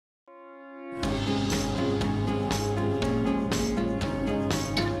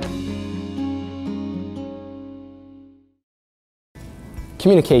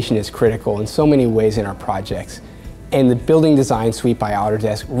Communication is critical in so many ways in our projects, and the Building Design Suite by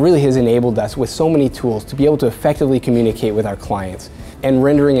Autodesk really has enabled us with so many tools to be able to effectively communicate with our clients. And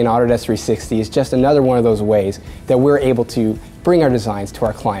rendering in Autodesk 360 is just another one of those ways that we're able to bring our designs to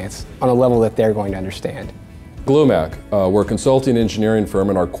our clients on a level that they're going to understand. Glumac, we're a consulting engineering firm,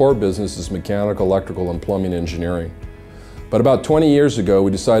 and our core business is mechanical, electrical, and plumbing engineering. But about 20 years ago,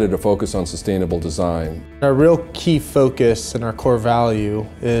 we decided to focus on sustainable design. Our real key focus and our core value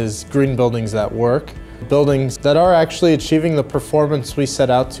is green buildings that work, buildings that are actually achieving the performance we set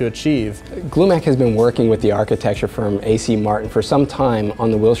out to achieve. Glumac has been working with the architecture firm AC Martin for some time on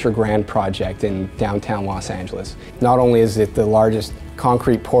the Wilshire Grand project in downtown Los Angeles. Not only is it the largest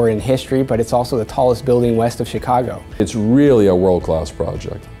concrete pour in history, but it's also the tallest building west of Chicago. It's really a world-class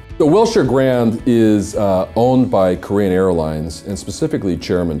project. The Wilshire Grand is owned by Korean Airlines, and specifically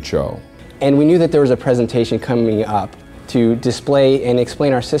Chairman Cho. And we knew that there was a presentation coming up to display and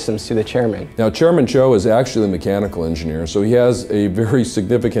explain our systems to the chairman. Now, Chairman Cho is actually a mechanical engineer, so he has a very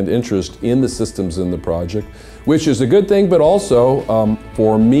significant interest in the systems in the project, which is a good thing, but also,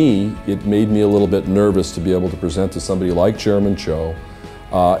 for me, it made me a little bit nervous to be able to present to somebody like Chairman Cho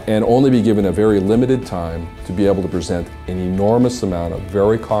and only be given a very limited time to be able to present an enormous amount of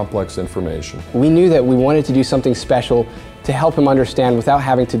very complex information. We knew that we wanted to do something special to help him understand without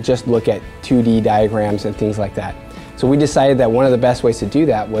having to just look at 2D diagrams and things like that. So we decided that one of the best ways to do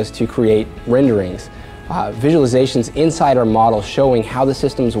that was to create renderings, visualizations inside our model showing how the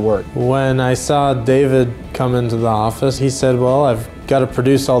systems work. When I saw David come into the office, he said, well, I've got to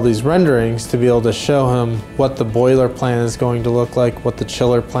produce all these renderings to be able to show him what the boiler plant is going to look like, what the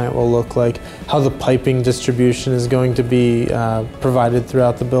chiller plant will look like, how the piping distribution is going to be provided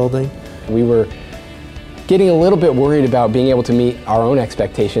throughout the building. We were getting a little bit worried about being able to meet our own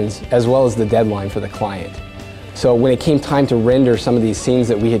expectations as well as the deadline for the client. So when it came time to render some of these scenes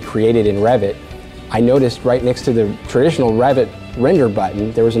that we had created in Revit, I noticed right next to the traditional Revit render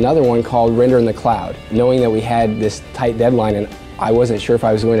button, there was another one called Render in the Cloud. Knowing that we had this tight deadline and I wasn't sure if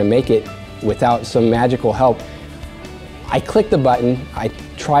I was going to make it without some magical help, I clicked the button, I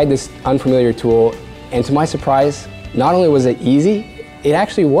tried this unfamiliar tool, and to my surprise, not only was it easy, it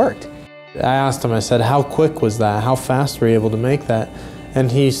actually worked. I asked him, I said, how quick was that? How fast were you able to make that? And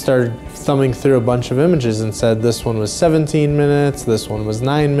he started thumbing through a bunch of images and said this one was 17 minutes, this one was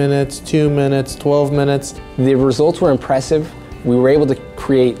 9 minutes, 2 minutes, 12 minutes. The results were impressive. We were able to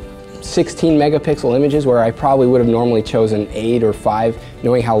create 16 megapixel images where I probably would have normally chosen 8 or 5,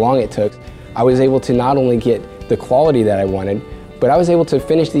 knowing how long it took. I was able to not only get the quality that I wanted, but I was able to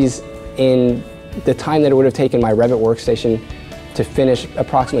finish these in the time that it would have taken my Revit workstation to finish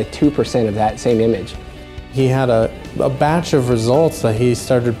approximately 2% of that same image. He had a batch of results that he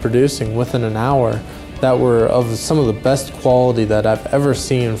started producing within an hour that were of some of the best quality that I've ever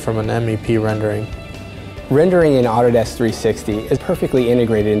seen from an MEP rendering. Rendering in Autodesk 360 is perfectly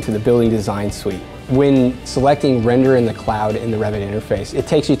integrated into the Building Design Suite. When selecting Render in the Cloud in the Revit interface, it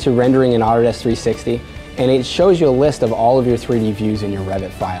takes you to Rendering in Autodesk 360, and it shows you a list of all of your 3D views in your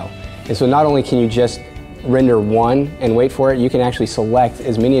Revit file. And so not only can you just render one and wait for it, you can actually select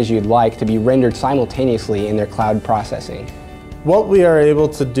as many as you'd like to be rendered simultaneously in their cloud processing. What we are able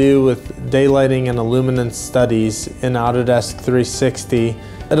to do with daylighting and illuminance studies in Autodesk 360,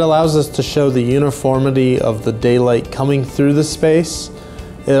 it allows us to show the uniformity of the daylight coming through the space.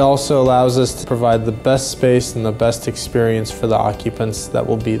 It also allows us to provide the best space and the best experience for the occupants that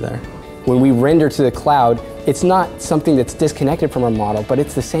will be there. When we render to the cloud, it's not something that's disconnected from our model, but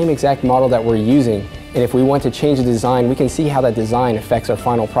it's the same exact model that we're using. And if we want to change the design, we can see how that design affects our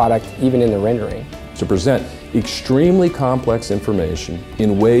final product, even in the rendering. To present extremely complex information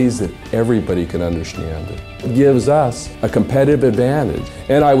in ways that everybody can understand it gives us a competitive advantage.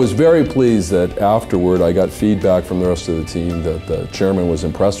 And I was very pleased that afterward I got feedback from the rest of the team that the chairman was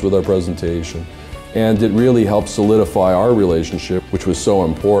impressed with our presentation, and it really helped solidify our relationship, which was so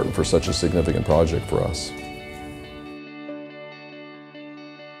important for such a significant project for us.